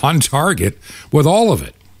on target with all of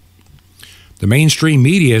it. The mainstream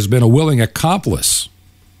media has been a willing accomplice.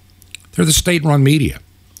 They're the state-run media.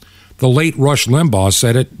 The late Rush Limbaugh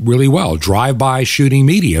said it really well. Drive-by shooting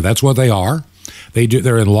media, that's what they are.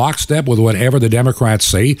 They're in lockstep with whatever the Democrats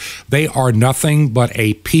say. They are nothing but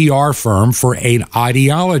a PR firm for an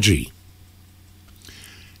ideology.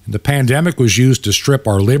 The pandemic was used to strip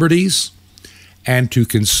our liberties and to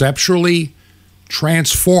conceptually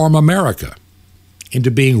transform America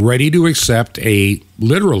into being ready to accept a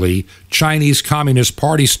literally Chinese Communist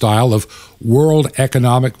Party style of World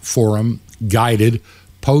Economic Forum guided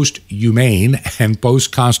post-humane and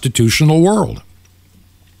post-constitutional world.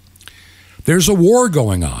 There's a war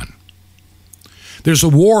going on. There's a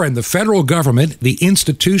war in the federal government, the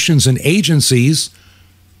institutions and agencies,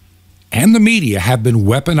 and the media have been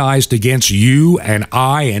weaponized against you and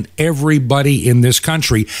I and everybody in this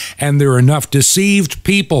country. And there are enough deceived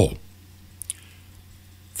people.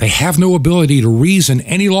 They have no ability to reason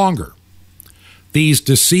any longer. These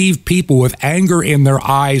deceived people with anger in their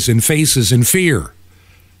eyes and faces and fear,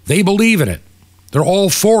 they believe in it. They're all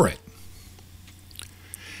for it.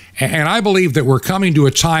 And I believe that we're coming to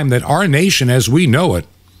a time that our nation, as we know it,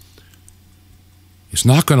 is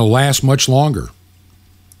not going to last much longer.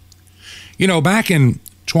 You know, back in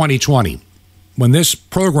 2020, when this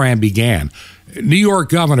program began, New York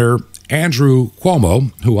Governor Andrew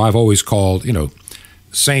Cuomo, who I've always called,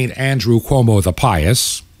 St. Andrew Cuomo the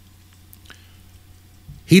Pious,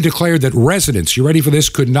 he declared that residents, you ready for this,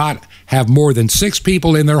 could not have more than 6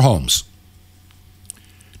 people in their homes.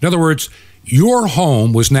 In other words, your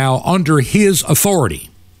home was now under his authority.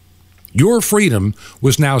 Your freedom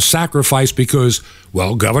was now sacrificed because,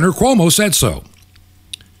 well, Governor Cuomo said so,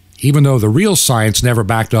 even though the real science never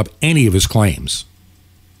backed up any of his claims.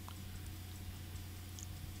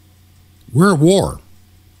 We're at war.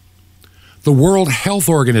 The World Health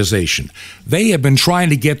Organization, they have been trying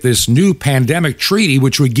to get this new pandemic treaty,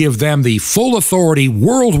 which would give them the full authority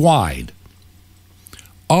worldwide,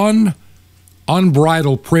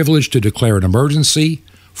 unbridled privilege to declare an emergency,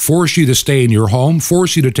 force you to stay in your home,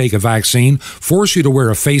 force you to take a vaccine, force you to wear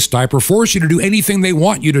a face diaper, force you to do anything they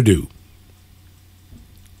want you to do.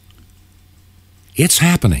 It's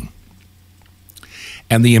happening.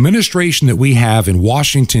 And the administration that we have in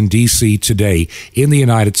Washington, D.C. today in the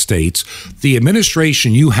United States, the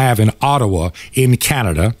administration you have in Ottawa in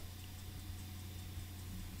Canada,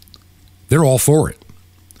 they're all for it.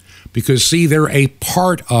 Because, see, they're a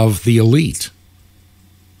part of the elite.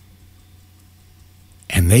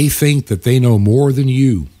 And they think that they know more than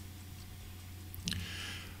you.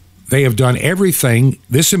 They have done everything.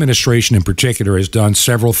 This administration in particular has done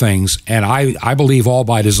several things, and I believe all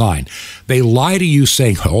by design. They lie to you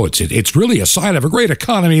saying, oh, it's really a sign of a great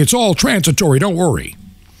economy. It's all transitory. Don't worry.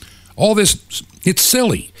 All this, it's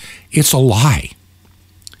silly. It's a lie.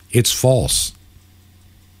 It's false.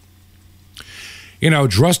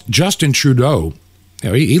 Justin Trudeau,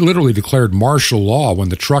 he literally declared martial law when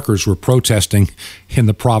the truckers were protesting in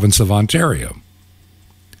the province of Ontario.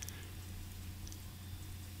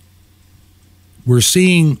 We're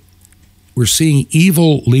seeing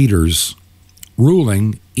evil leaders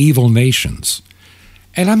ruling evil nations.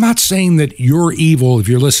 And I'm not saying that you're evil if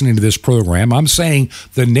you're listening to this program. I'm saying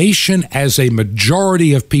the nation as a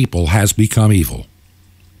majority of people has become evil.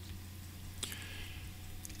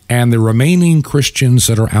 And the remaining Christians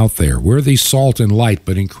that are out there, we're the salt and light,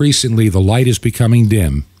 but increasingly the light is becoming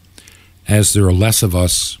dim as there are less of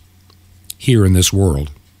us here in this world.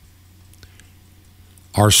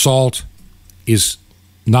 Our salt is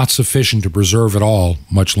not sufficient to preserve it all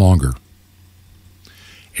much longer,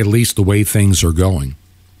 at least the way things are going.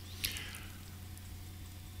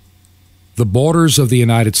 The borders of the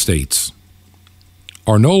United States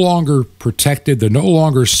are no longer protected. They're no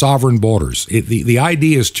longer sovereign borders. The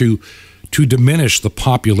idea is to diminish the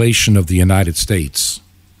population of the United States.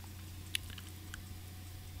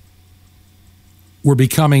 We're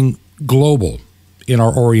becoming global in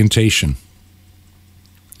our orientation.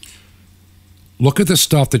 Look at the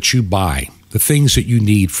stuff that you buy, the things that you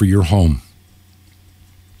need for your home.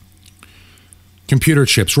 Computer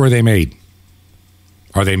chips, where are they made?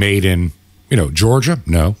 Are they made in, Georgia?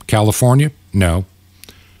 No. California? No.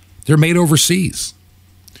 They're made overseas.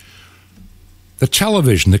 The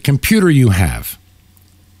television, the computer you have,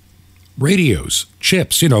 radios,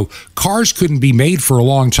 chips. Cars couldn't be made for a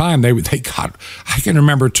long time. I can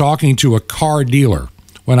remember talking to a car dealer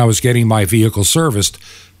when I was getting my vehicle serviced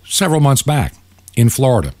several months back in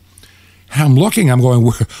Florida. And I'm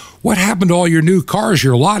going, what happened to all your new cars?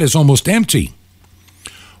 Your lot is almost empty.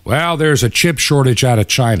 Well, there's a chip shortage out of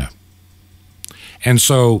China. And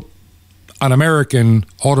so an American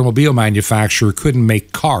automobile manufacturer couldn't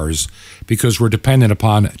make cars because we're dependent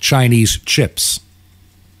upon Chinese chips.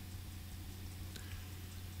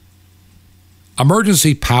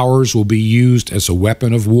 Emergency powers will be used as a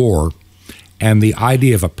weapon of war, and the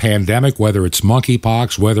idea of a pandemic, whether it's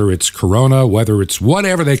monkeypox, whether it's corona, whether it's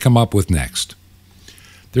whatever they come up with next,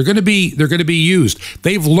 they're going to be used.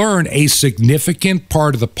 They've learned a significant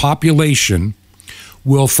part of the population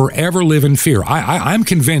will forever live in fear. I'm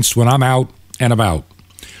convinced when I'm out and about,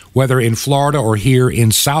 whether in Florida or here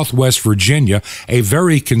in Southwest Virginia, a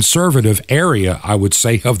very conservative area, I would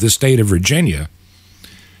say, of the state of Virginia.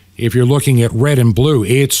 If you're looking at red and blue,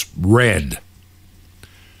 it's red.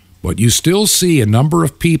 But you still see a number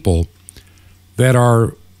of people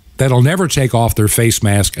that'll never take off their face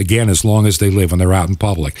mask again as long as they live when they're out in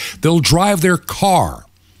public. They'll drive their car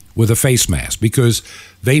with a face mask because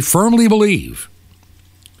they firmly believe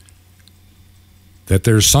that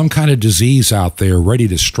there's some kind of disease out there ready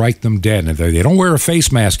to strike them dead. And they don't wear a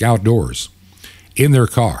face mask outdoors, in their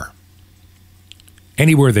car,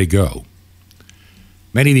 anywhere they go.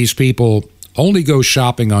 Many of these people only go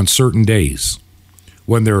shopping on certain days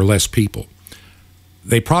when there are less people.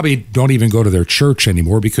 They probably don't even go to their church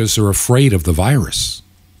anymore because they're afraid of the virus.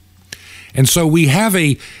 And so we have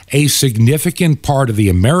a significant part of the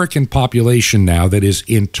American population now that is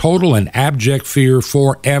in total and abject fear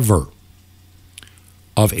forever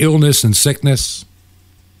of illness and sickness.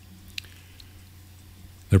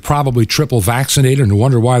 They're probably triple vaccinated and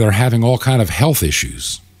wonder why they're having all kind of health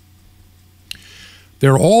issues.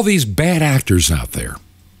 There are all these bad actors out there.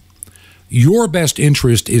 Your best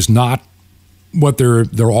interest is not what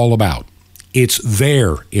they're all about. It's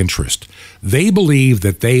their interest. They believe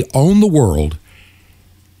that they own the world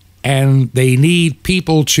and they need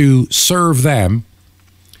people to serve them.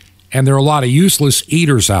 And there are a lot of useless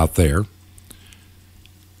eaters out there,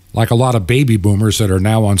 like a lot of baby boomers that are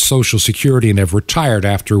now on Social Security and have retired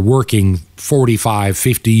after working 45,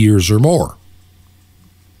 50 years or more.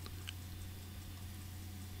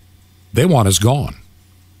 They want us gone.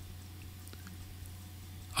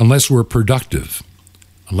 Unless we're productive,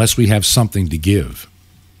 unless we have something to give.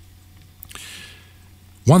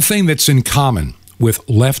 One thing that's in common with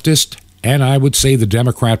leftist and I would say the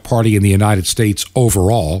Democrat Party in the United States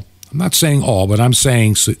overall, I'm not saying all, but I'm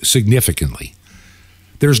saying significantly,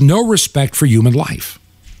 there's no respect for human life.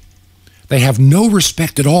 They have no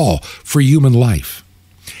respect at all for human life.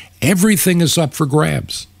 Everything is up for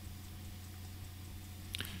grabs.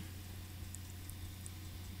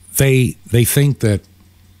 They think that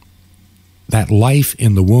life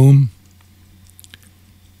in the womb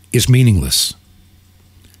is meaningless.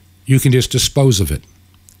 You can just dispose of it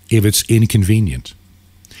if it's inconvenient.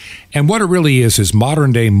 And what it really is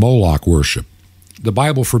modern day Moloch worship. The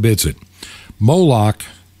Bible forbids it. Moloch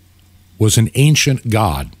was an ancient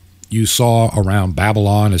god you saw around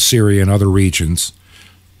Babylon, Assyria, and other regions.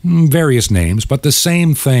 Various names, but the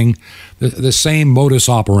same thing, the same modus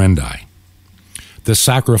operandi. The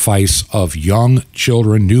sacrifice of young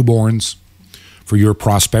children, newborns, for your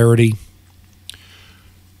prosperity.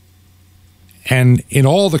 And in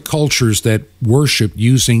all the cultures that worship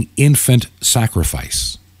using infant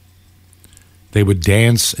sacrifice, they would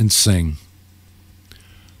dance and sing.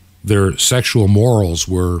 Their sexual morals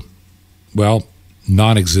were, well,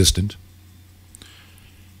 non-existent.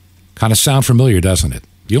 Kind of sound familiar, doesn't it?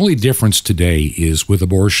 The only difference today is with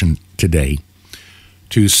abortion today,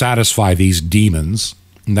 to satisfy these demons,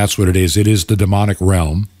 and that's what it is. It is the demonic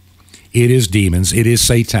realm. It is demons. It is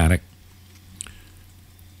satanic.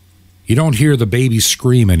 You don't hear the baby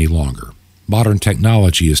scream any longer. Modern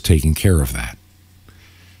technology is taking care of that.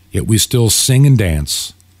 Yet we still sing and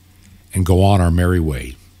dance and go on our merry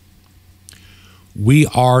way. We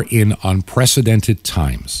are in unprecedented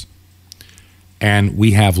times, and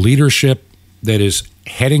we have leadership that is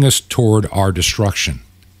heading us toward our destruction,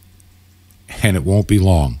 and it won't be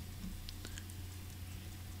long.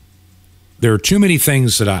 There are too many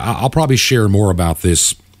things that I'll probably share more about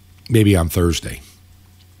this maybe on Thursday.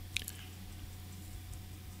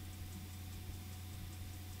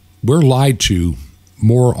 We're lied to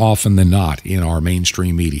more often than not in our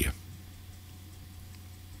mainstream media.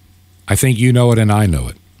 I think you know it and I know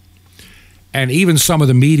it. And even some of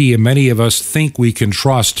the media many of us think we can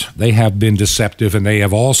trust, they have been deceptive and they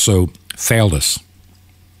have also failed us.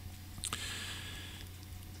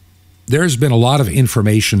 there's been a lot of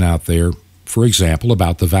information out there, for example,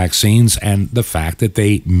 about the vaccines and the fact that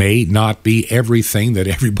they may not be everything that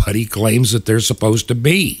everybody claims that they're supposed to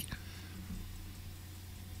be.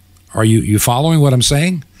 Are you following what I'm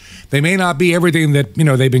saying? They may not be everything that,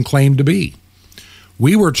 they've been claimed to be.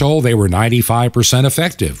 We were told they were 95%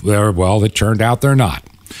 effective. Well, it turned out they're not.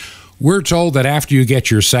 We're told that after you get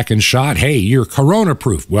your second shot, hey, you're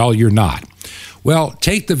corona-proof. Well, you're not. Well,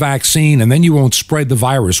 take the vaccine and then you won't spread the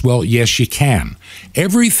virus. Well, yes, you can.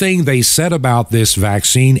 Everything they said about this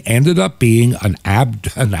vaccine ended up being an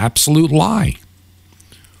absolute lie.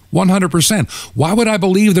 100%. Why would I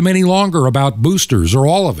believe them any longer about boosters or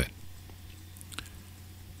all of it?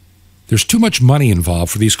 There's too much money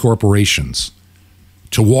involved for these corporations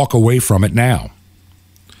to walk away from it now.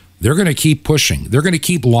 They're going to keep pushing. They're going to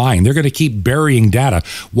keep lying. They're going to keep burying data.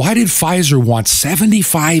 Why did Pfizer want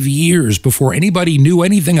 75 years before anybody knew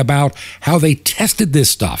anything about how they tested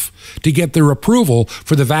this stuff to get their approval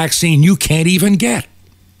for the vaccine you can't even get?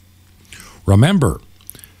 Remember,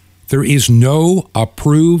 there is no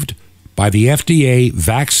approved by the FDA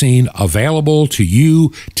vaccine available to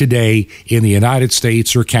you today in the United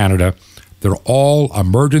States or Canada. They're all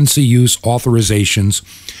emergency use authorizations.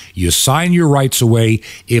 You sign your rights away.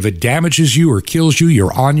 If it damages you or kills you,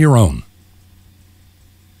 you're on your own.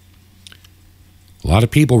 A lot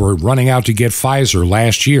of people were running out to get Pfizer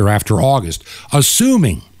last year after August,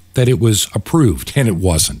 assuming that it was approved, and it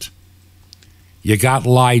wasn't. You got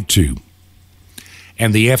lied to.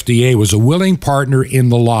 And the FDA was a willing partner in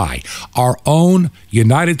the lie. Our own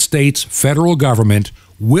United States federal government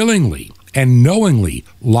willingly and knowingly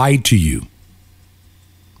lied to you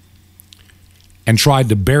and tried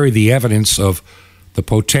to bury the evidence of the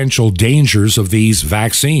potential dangers of these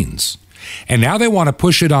vaccines. And now they want to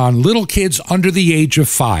push it on little kids under the age of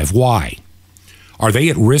 5. Why? Are they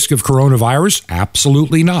at risk of coronavirus?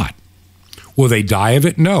 Absolutely not. Will they die of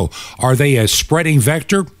it? No. Are they a spreading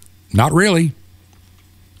vector? Not really.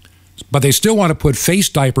 But they still want to put face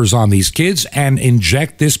diapers on these kids and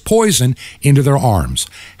inject this poison into their arms.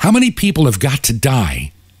 How many people have got to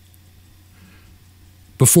die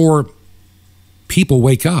before people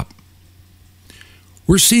wake up?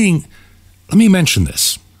 We're seeing, let me mention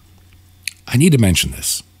this. I need to mention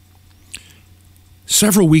this.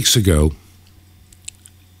 Several weeks ago,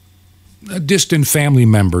 a distant family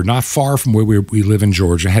member not far from where we live in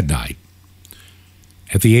Georgia had died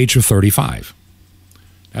at the age of 35.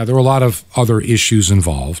 Now, there were a lot of other issues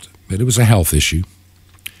involved, but it was a health issue.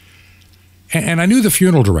 And I knew the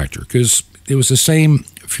funeral director because it was the same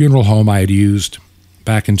funeral home I had used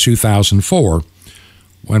back in 2004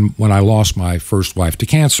 when I lost my first wife to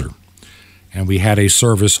cancer. And we had a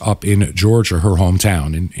service up in Georgia, her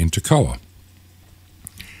hometown, in Toccoa.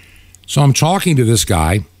 So I'm talking to this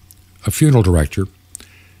guy, a funeral director,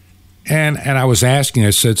 and I was asking,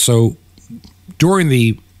 I said, so during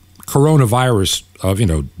the coronavirus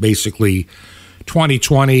of, basically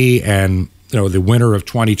 2020 and, the winter of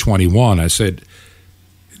 2021, I said,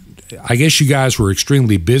 I guess you guys were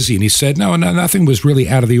extremely busy. And he said, no, nothing was really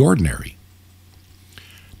out of the ordinary.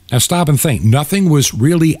 Now stop and think. Nothing was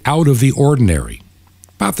really out of the ordinary.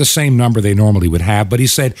 About the same number they normally would have. But he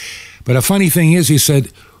said, but a funny thing is, he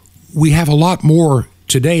said, we have a lot more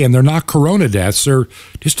today, and they're not corona deaths. They're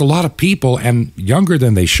just a lot of people, and younger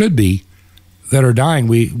than they should be, that are dying.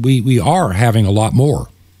 We are having a lot more.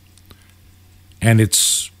 And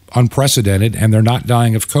it's unprecedented, and they're not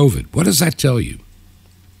dying of COVID. What does that tell you?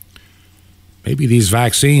 Maybe these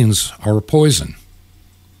vaccines are a poison.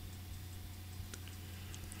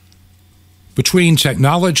 Between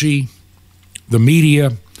technology, the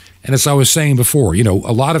media, and as I was saying before, a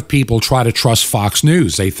lot of people try to trust Fox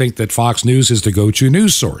News. They think that Fox News is the go-to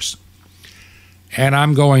news source. And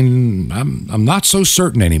I'm not so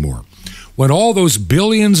certain anymore. When all those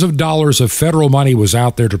billions of dollars of federal money was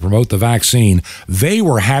out there to promote the vaccine, they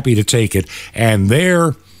were happy to take it, and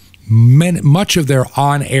much of their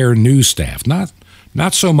on-air news staff,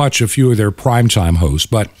 not so much a few of their primetime hosts,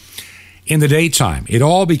 but in the daytime, it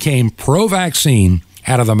all became pro-vaccine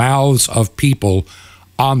out of the mouths of people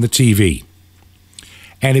on the TV.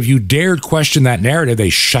 And if you dared question that narrative, they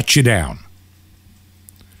shut you down.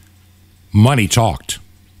 Money talked,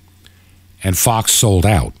 and Fox sold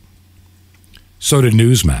out. So did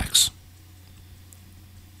Newsmax.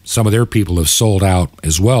 Some of their people have sold out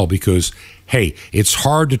as well because, hey, it's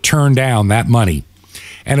hard to turn down that money.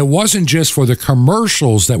 And it wasn't just for the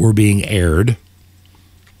commercials that were being aired.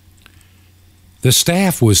 The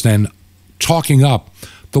staff was then talking up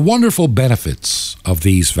the wonderful benefits of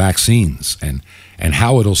these vaccines and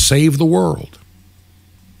how it'll save the world.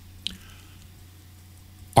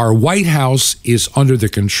 Our White House is under the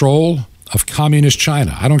control of Communist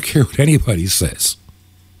China. I don't care what anybody says.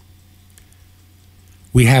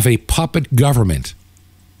 We have a puppet government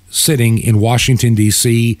sitting in Washington,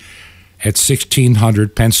 D.C. at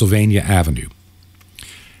 1600 Pennsylvania Avenue.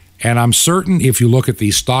 And I'm certain if you look at the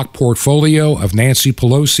stock portfolio of Nancy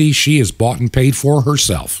Pelosi, she is bought and paid for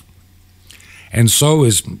herself. And so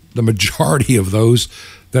is the majority of those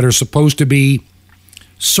that are supposed to be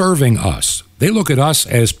serving us. They look at us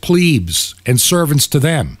as plebes and servants to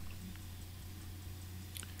them.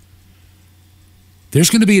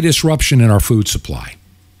 There's going to be a disruption in our food supply.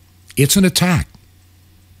 It's an attack.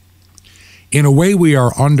 In a way, we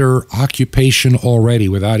are under occupation already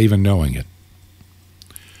without even knowing it.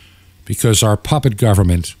 Because our puppet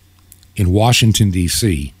government in Washington,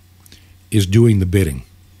 D.C. is doing the bidding.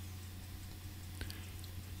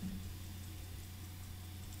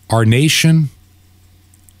 Our nation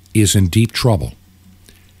is in deep trouble.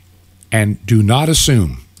 And do not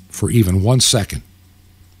assume for even 1 second,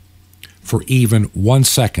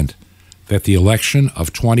 that the election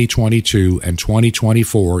of 2022 and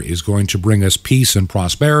 2024 is going to bring us peace and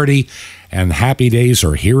prosperity, and happy days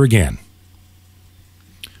are here again.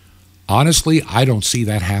 Honestly, I don't see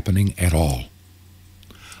that happening at all.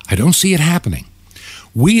 I don't see it happening.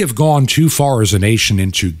 We have gone too far as a nation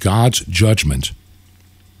into God's judgment,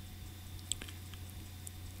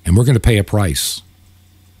 and we're going to pay a price.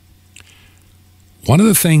 One of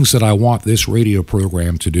the things that I want this radio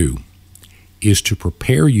program to do is to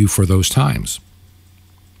prepare you for those times.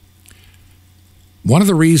 One of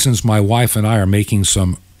the reasons my wife and I are making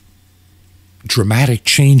some dramatic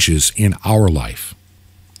changes in our life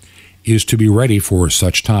is to be ready for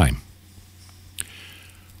such time.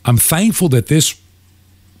 I'm thankful that this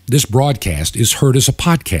broadcast is heard as a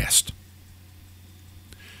podcast.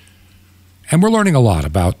 And we're learning a lot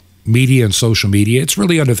about media and social media. It's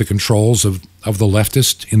really under the controls of the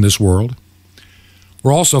leftists in this world.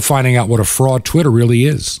 We're also finding out what a fraud Twitter really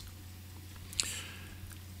is.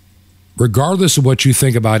 Regardless of what you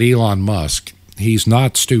think about Elon Musk, he's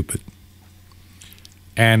not stupid.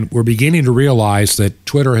 And we're beginning to realize that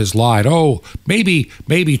Twitter has lied. Oh, maybe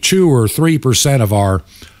 2 or 3% of our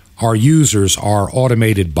users are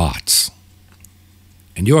automated bots.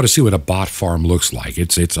 And you ought to see what a bot farm looks like.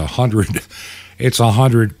 It's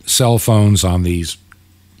 100 cell phones on these.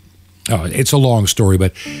 Oh, it's a long story,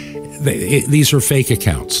 but these are fake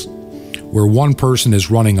accounts where one person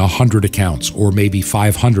is running 100 accounts or maybe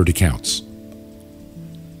 500 accounts.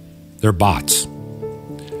 They're bots.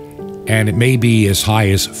 And it may be as high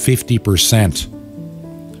as 50%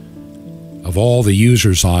 of all the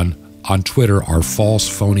users on Twitter are false,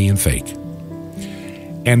 phony, and fake.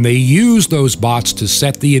 And they use those bots to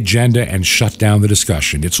set the agenda and shut down the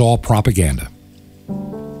discussion. It's all propaganda.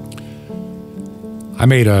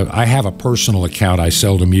 I have a personal account I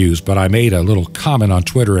seldom use, but I made a little comment on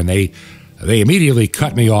Twitter, and they immediately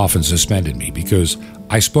cut me off and suspended me because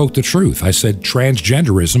I spoke the truth. I said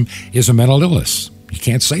transgenderism is a mental illness. You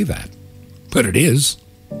can't say that, but it is.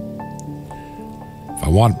 If I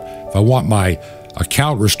want my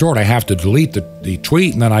account restored, I have to delete the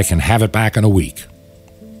tweet, and then I can have it back in a week.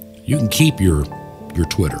 You can keep your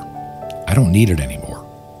Twitter. I don't need it anymore.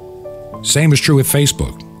 Same is true with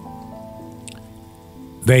Facebook.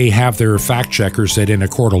 They have their fact checkers that in a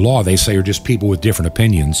court of law they say are just people with different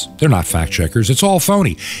opinions. They're not fact checkers. It's all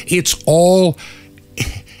phony. It's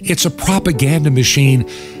a propaganda machine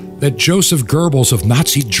that Joseph Goebbels of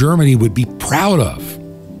Nazi Germany would be proud of.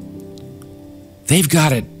 They've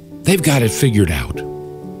got it figured out.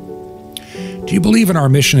 Do you believe in our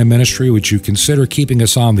mission and ministry? Would you consider keeping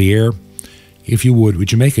us on the air? If you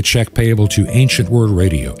would you make a check payable to Ancient Word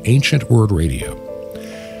Radio,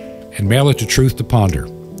 and mail it to Truth to Ponder,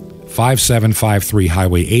 5753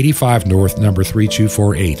 Highway 85 North, number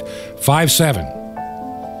 3248.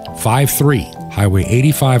 5753 Highway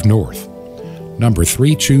 85 North, number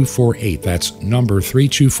 3248. That's number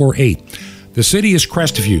 3248. The city is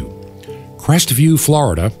Crestview,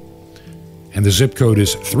 Florida, and the zip code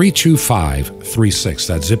is 32536.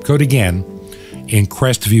 That zip code again in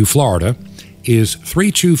Crestview, Florida is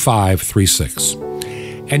 32536.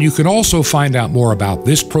 And you can also find out more about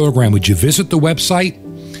this program. Would you visit the website?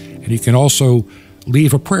 And you can also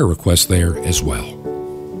leave a prayer request there as well.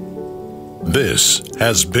 This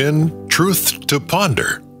has been Truth to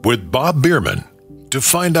Ponder with Bob Bierman. To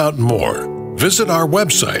find out more, visit our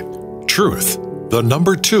website,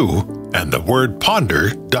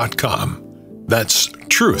 truth2ponder.com. That's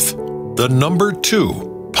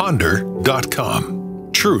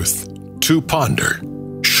truth2ponder.com. Truth to Ponder.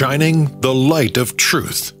 Shining the light of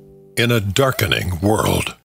truth in a darkening world.